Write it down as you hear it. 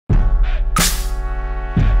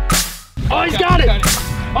Oh, he's got it!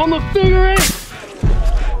 On the figure eight!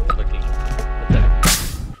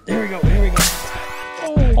 There we go, here we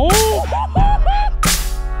go. Oh!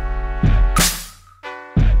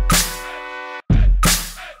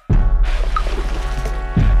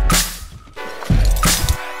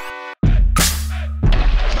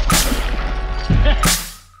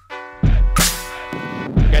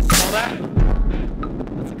 You guys smell that?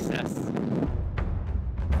 That's success.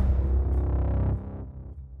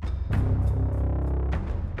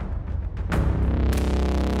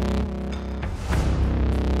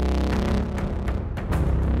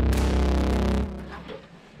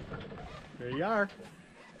 There you are.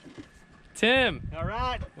 Tim. All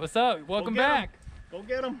right. What's up? Welcome back. Go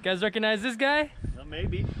get him. You guys recognize this guy? Well,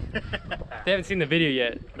 maybe. They haven't seen the video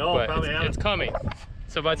yet. No, but probably haven't. it's coming.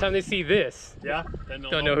 So by the time they see this, Yeah. Then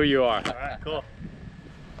don't know who you are. All right. Cool.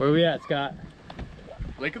 Where are we at, Scott?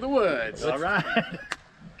 Lake of the Woods. All right.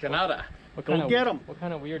 Canada. What Go get him. What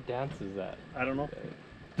kind of weird dance is that? I don't know.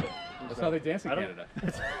 That's how they dance in I don't- Canada.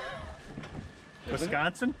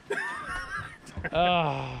 Wisconsin.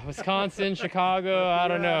 Wisconsin, Chicago, I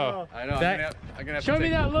don't know. I know. That- I'm gonna have Show to me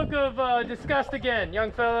take... that look of disgust again,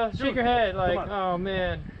 young fella. Shake your head like, on. oh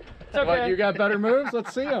man. It's okay. What, you got better moves?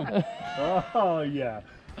 Let's see them. Oh yeah.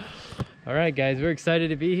 All right, guys, we're excited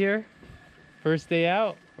to be here. First day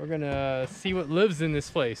out. We're gonna see what lives in this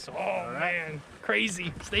place. Oh man,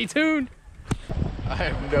 crazy. Stay tuned. I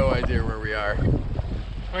have no idea where we are.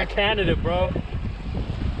 We're in Canada, bro.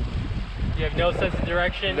 You have no sense of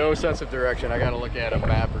direction? No sense of direction. I gotta look at a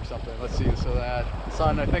map or something. Let's see. So that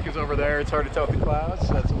sun, I think, is over there. It's hard to tell with the clouds.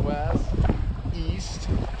 That's west, east.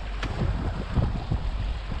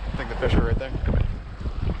 I think the fish are right there.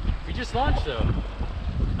 We just launched though.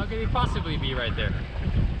 How could they possibly be right there?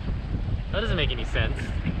 That doesn't make any sense.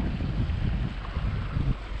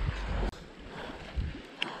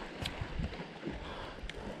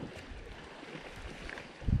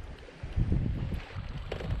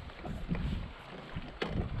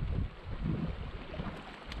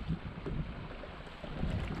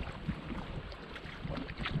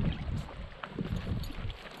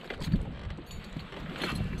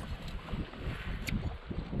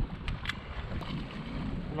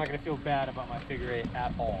 I'm not gonna feel bad about my figure eight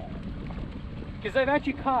at all. Because I've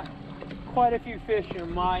actually caught quite a few fish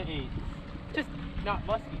in my eights. Just not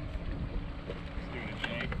muskies.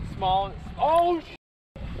 Small. Oh, sh!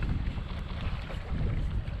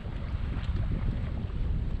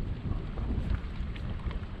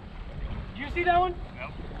 Did you see that one? No.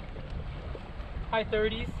 High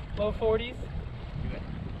 30s, low 40s.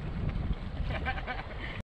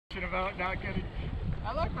 About not getting.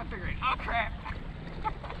 I like my figure eight. Oh crap!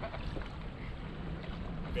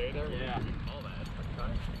 Okay, there we Yeah. go. All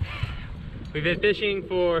that. We've been fishing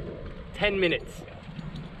for 10 minutes.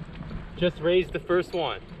 Just raised the first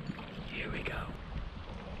one. Here we go.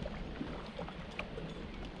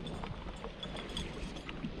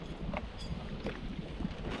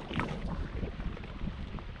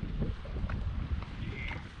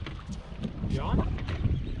 You on?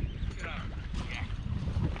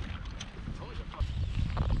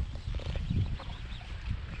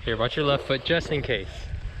 Here, watch your left foot just in case.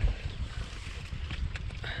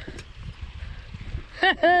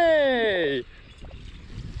 Hey!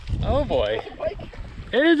 Oh boy.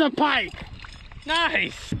 It is a pike!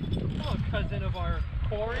 Nice! Oh, cousin of our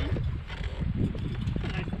quarry.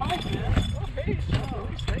 Nice pike, man. Oh, hey, oh,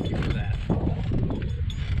 thank you for that.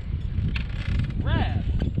 Rad.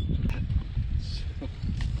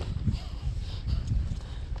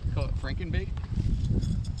 Call it Frankenbait.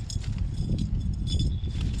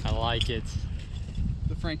 I like it.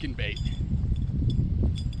 The Frankenbait.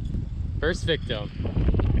 First victim.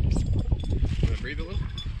 Want to breathe a little?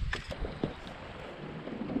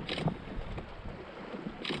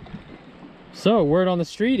 So, word on the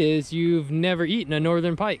street is you've never eaten a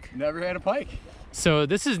northern pike. Never had a pike. So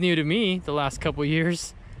this is new to me the last couple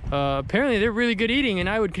years. Apparently they're really good eating and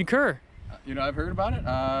I would concur. You know, I've heard about it.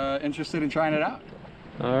 Interested in trying it out.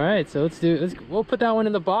 All right, so we'll put that one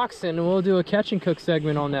in the box and we'll do a catch and cook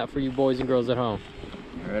segment on that for you boys and girls at home.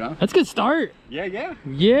 Right on. That's a good start. Yeah, yeah.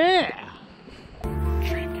 Yeah.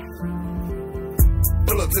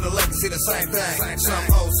 Pull up to the lake, see the same thing. Some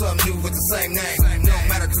old, some new with the same name. Don't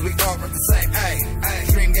matter cause we all rep the same.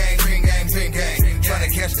 Ayy, dream game, dream game, dream game. Trying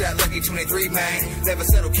to catch that lucky 23 man. Never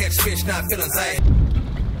settle, catch fish, not feelings, ayy.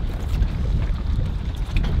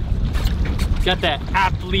 Got that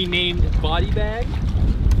aptly named body bag.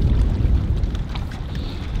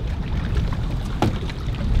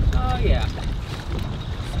 Oh yeah.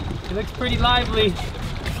 It looks pretty lively.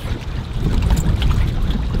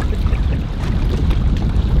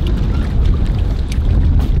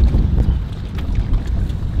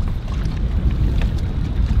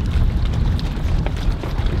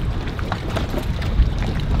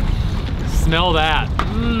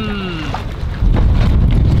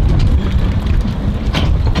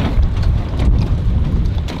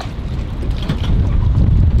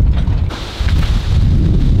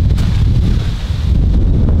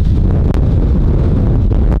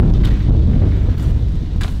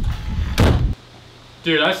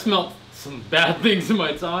 Dude, I smelled some bad things in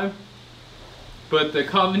my time, but the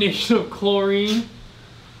combination of chlorine,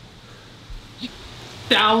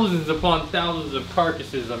 thousands upon thousands of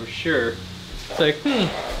carcasses, I'm sure. It's like,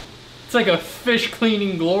 it's like a fish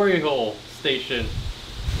cleaning glory hole station.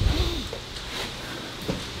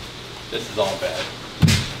 This is all bad.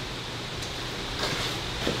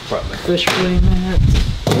 Brought my fish fillet mat.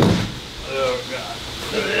 Oh god.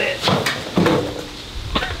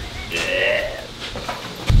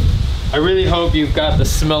 I really hope you've got the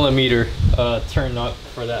smellometer turned up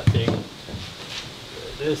for that thing.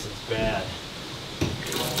 This is bad.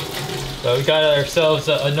 So we got ourselves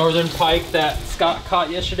a northern pike that Scott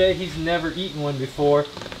caught yesterday. He's never eaten one before,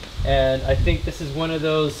 and I think this is one of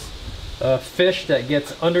those fish that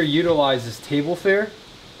gets underutilized as table fare,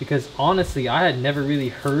 because honestly I had never really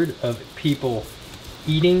heard of people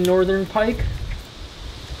eating northern pike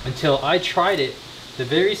until I tried it the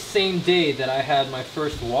very same day that I had my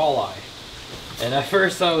first walleye. And at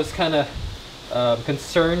first I was kind of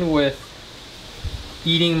concerned with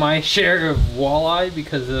eating my share of walleye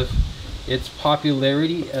because of its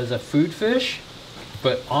popularity as a food fish,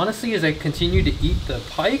 but honestly as I continued to eat the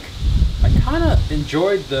pike, I kind of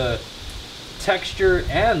enjoyed the texture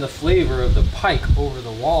and the flavor of the pike over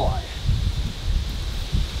the walleye.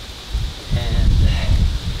 And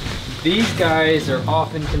these guys are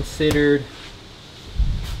often considered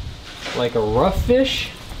like a rough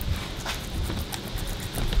fish,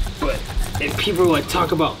 but if people like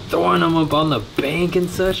talk about throwing them up on the bank and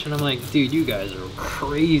such, and I'm like, dude, you guys are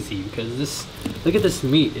crazy, because this, look at this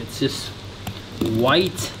meat, it's just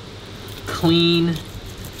white, clean,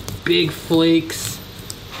 big flakes,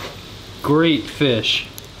 great fish,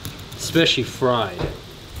 especially fried.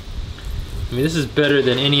 I mean, this is better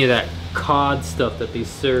than any of that cod stuff that they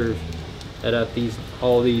serve at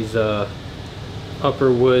all these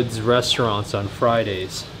upper woods restaurants on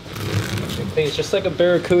Fridays. I think it's just like a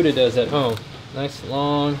barracuda does at home. Nice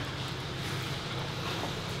long.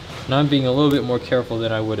 Now I'm being a little bit more careful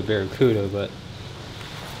than I would a barracuda, but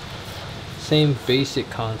same basic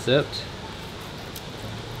concept.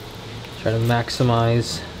 Try to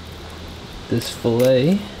maximize this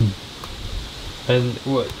fillet. And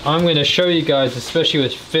what I'm going to show you guys, especially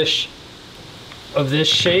with fish of this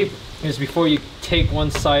shape, is before you take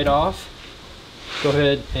one side off, go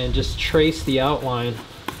ahead and just trace the outline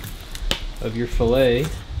of your fillet,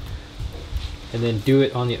 and then do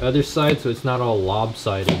it on the other side so it's not all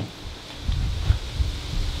lopsided. And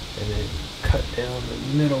then cut down the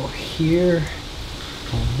middle here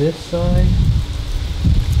on this side.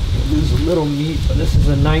 Lose a little meat, but this is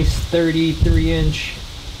a nice 33-inch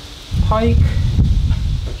pike.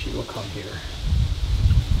 Actually, we'll come here.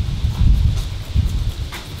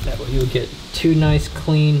 That way you'll get two nice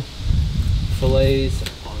clean fillets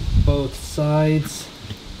on both sides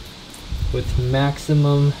with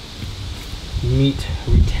maximum meat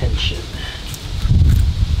retention.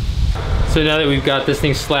 So now that we've got this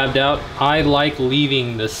thing slabbed out, I like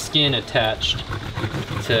leaving the skin attached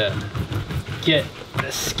to get the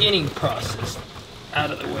skinning process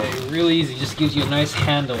out of the way. Really easy, just gives you a nice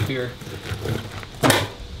handle here.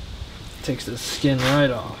 Takes the skin right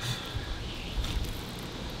off.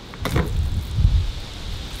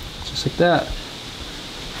 Just like that.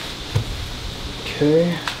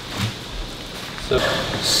 Okay.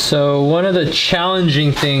 So one of the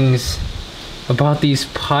challenging things about these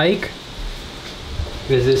pike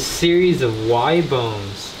is this series of Y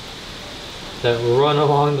bones that run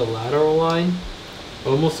along the lateral line,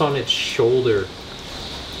 almost on its shoulder.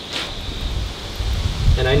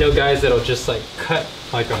 And I know guys that'll just like cut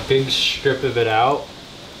like a big strip of it out,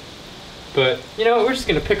 but you know, we're just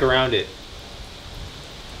gonna pick around it.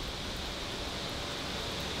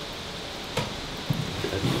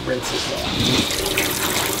 Rinse this off.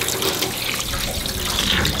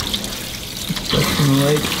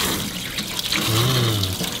 Right.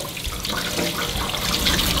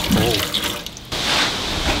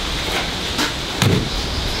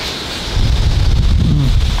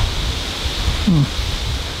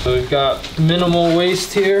 So we've got minimal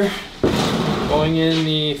waste here, going in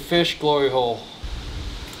the fish glory hole.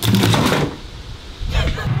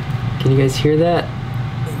 Can you guys hear that?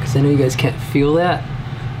 Because I know you guys can't feel that.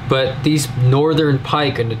 But these northern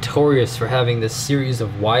pike are notorious for having this series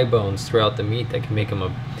of Y bones throughout the meat that can make them a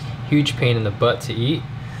huge pain in the butt to eat.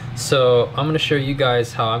 So I'm going to show you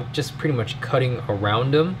guys how I'm just pretty much cutting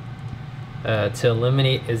around them to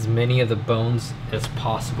eliminate as many of the bones as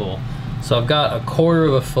possible. So I've got a quarter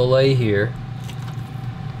of a fillet here,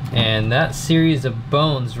 and that series of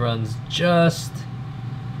bones runs just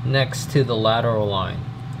next to the lateral line.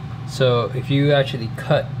 So if you actually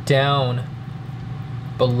cut down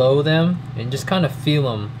below them and just kind of feel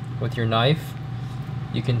them with your knife.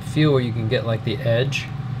 You can feel where you can get like the edge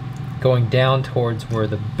going down towards where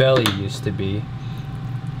the belly used to be.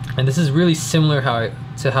 And this is really similar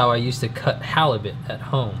to how I used to cut halibut at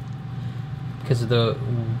home, because of the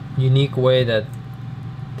unique way that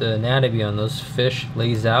the anatomy on those fish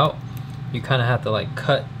lays out. You kind of have to like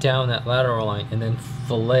cut down that lateral line and then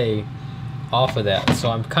fillet off of that.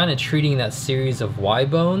 So I'm kind of treating that series of Y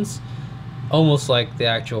bones almost like the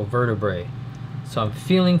actual vertebrae. So I'm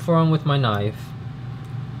feeling for them with my knife,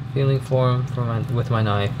 with my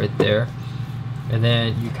knife right there, and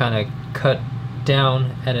then you kind of cut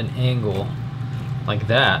down at an angle like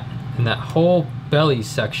that, and that whole belly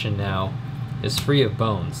section now is free of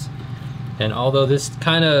bones. And although this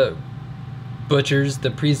kind of butchers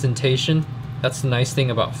the presentation, that's the nice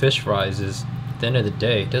thing about fish fries, is at the end of the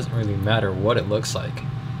day it doesn't really matter what it looks like.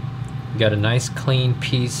 You got a nice clean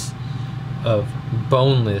piece of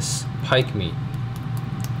boneless pike meat.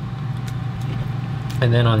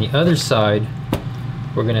 And then on the other side,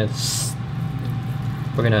 we're gonna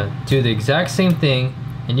do the exact same thing,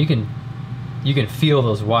 and you can feel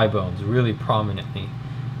those Y bones really prominently.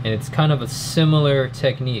 And it's kind of a similar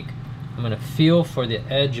technique. I'm gonna feel for the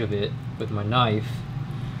edge of it with my knife,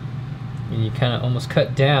 and you kind of almost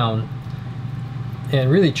cut down and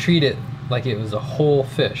really treat it like it was a whole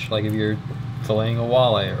fish, like if you're filleting a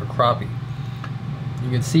walleye or a crappie. You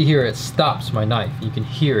can see here it stops my knife. You can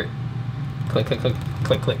hear it. Click, click, click,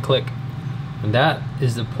 click, click, click. And that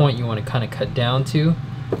is the point you want to kind of cut down to,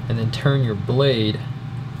 and then turn your blade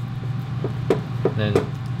and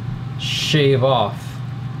then shave off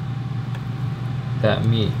that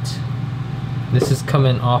meat. This is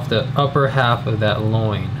coming off the upper half of that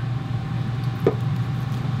loin.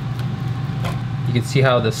 You can see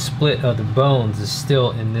how the split of the bones is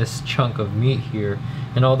still in this chunk of meat here.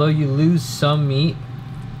 And although you lose some meat,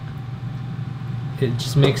 it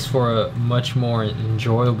just makes for a much more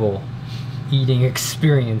enjoyable eating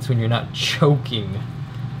experience when you're not choking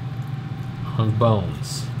on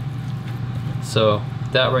bones. So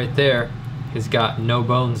that right there has got no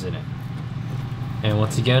bones in it. And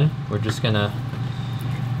once again, we're just gonna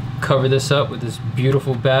cover this up with this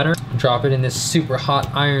beautiful batter, drop it in this super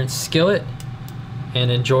hot iron skillet,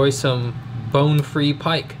 and enjoy some bone-free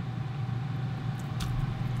pike.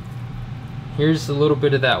 Here's a little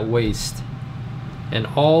bit of that waste, and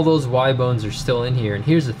all those Y bones are still in here. And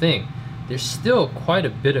here's the thing, there's still quite a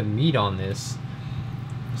bit of meat on this,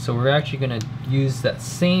 so we're actually gonna use that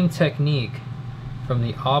same technique from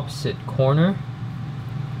the opposite corner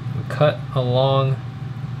and cut along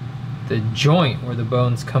the joint where the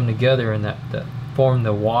bones come together and that form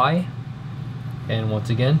the Y. And once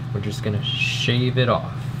again, we're just gonna shave it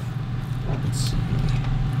off. Let's see.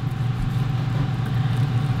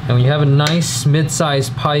 And when you have a nice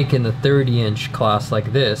mid-sized pike in the 30-inch class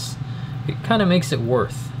like this, it kind of makes it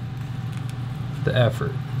worth the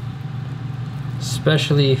effort.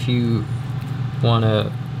 Especially if you want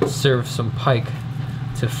to serve some pike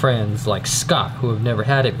to friends like Scott, who have never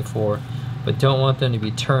had it before, but don't want them to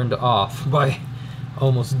be turned off by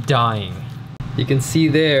almost dying. You can see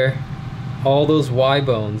there, all those Y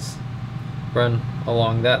bones run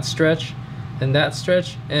along that stretch and that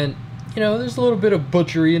stretch, and you know, there's a little bit of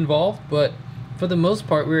butchery involved, but for the most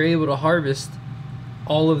part we were able to harvest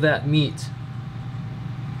all of that meat.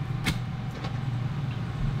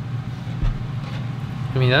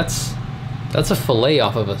 I mean, that's a fillet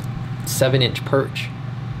off of a 7-inch perch.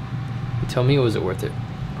 You tell me, was it worth it?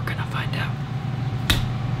 We're gonna find out.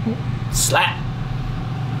 Slap!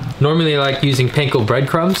 Normally I like using panko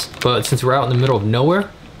breadcrumbs, but since we're out in the middle of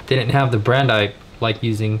nowhere, they didn't have the brand I like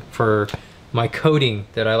using for my coating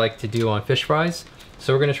that I like to do on fish fries.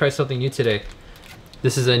 So we're gonna try something new today.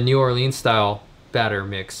 This is a New Orleans style batter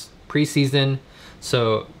mix, pre-seasoned.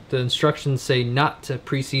 So the instructions say not to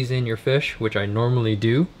pre-season your fish, which I normally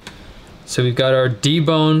do. So we've got our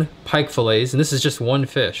deboned pike fillets, and this is just one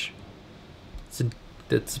fish.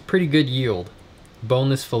 It's a pretty good yield,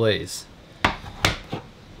 boneless fillets.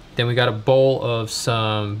 Then we got a bowl of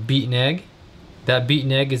some beaten egg. That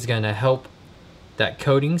beaten egg is gonna help that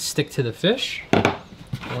coating stick to the fish.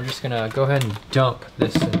 And we're just gonna go ahead and dump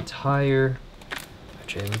this entire,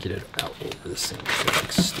 actually let me get it out over the sink.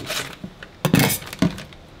 Like stupid.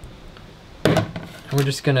 And we're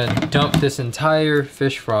just gonna dump this entire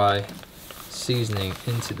fish fry seasoning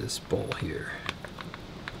into this bowl here.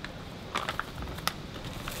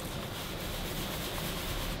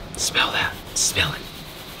 Smell that, smell it.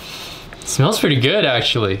 It smells pretty good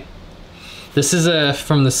actually. This is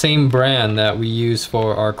from the same brand that we use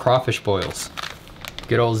for our crawfish boils.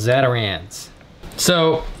 Good old Zatarains.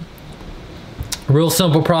 So Real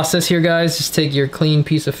simple process here, guys. Just take your clean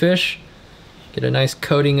piece of fish, get a nice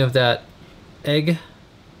coating of that egg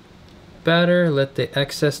batter, let the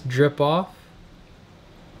excess drip off,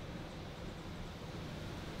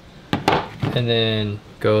 and then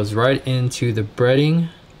goes right into the breading.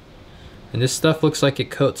 And this stuff looks like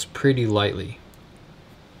it coats pretty lightly.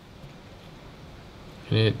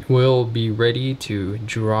 And it will be ready to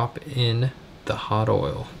drop in the hot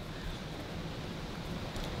oil.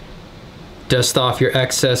 Dust off your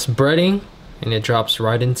excess breading and it drops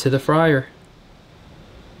right into the fryer.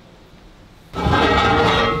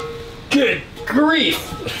 Good grief!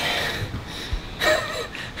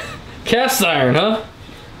 Cast iron, huh?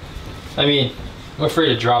 I mean, I'm afraid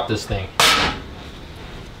to drop this thing.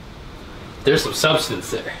 There's some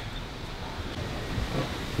substance there.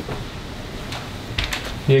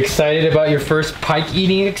 You excited about your first pike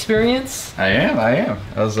eating experience? I am.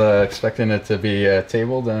 I was expecting it to be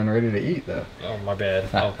tabled and ready to eat, though. Oh, my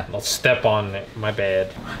bad. I'll step on it. My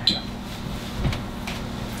bad.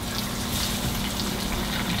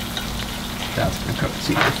 That's gonna cook.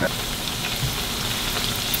 See that.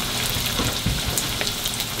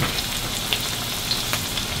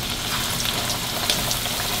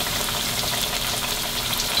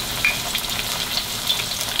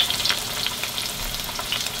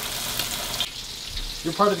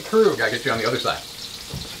 You're part of the crew. Gotta get you on the other side.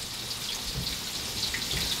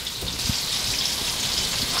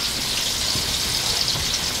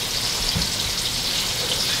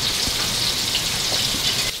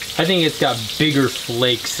 I think it's got bigger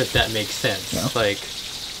flakes, if that makes sense. Yeah. Like,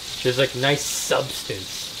 there's like nice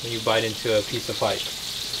substance when you bite into a piece of pike.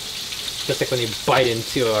 Just like when you bite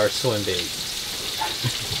into our swim bait.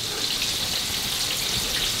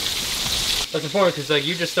 That's important because like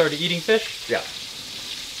you just started eating fish? Yeah.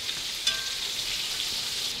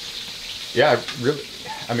 Yeah,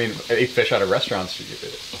 I mean, I ate fish out of restaurants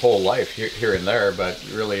whole life, here and there, but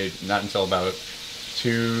really not until about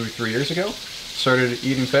 2-3 years ago. Started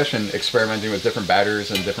eating fish and experimenting with different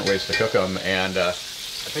batters and different ways to cook them, and I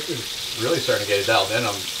think we're really starting to get it dialed in.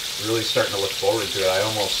 I'm really starting to look forward to it. I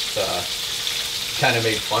almost kind of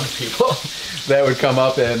made fun of people that would come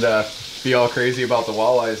up and be all crazy about the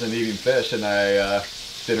walleyes and eating fish, and I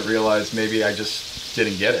didn't realize maybe I just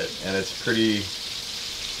didn't get it, and it's pretty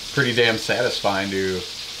damn satisfying to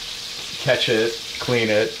catch it, clean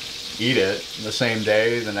it, eat it the same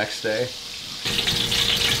day, the next day.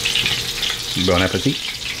 Bon appetit.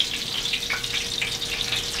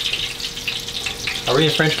 Are we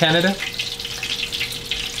in French Canada?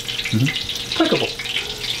 Mm-hmm. Applicable.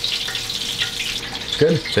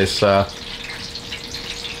 Good. Tastes, I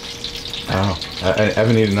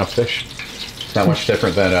haven't eaten enough fish. It's not much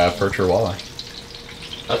different than perch or walleye.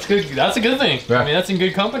 That's good. That's a good thing. Yeah. I mean, that's in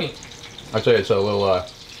good company. I'd say it's a little,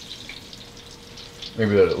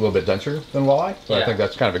 maybe a little bit denser than walleye, but Yeah. I think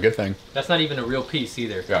that's kind of a good thing. That's not even a real piece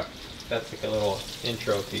either. Yeah. That's like a little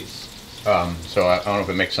intro piece. So I don't know if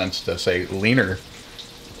it makes sense to say leaner.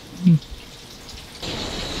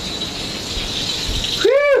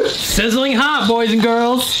 Whew! Sizzling hot, boys and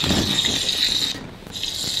girls.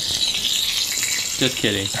 Just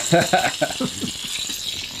kidding.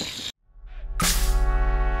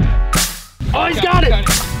 Oh, he's got it!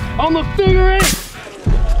 On the figure eight!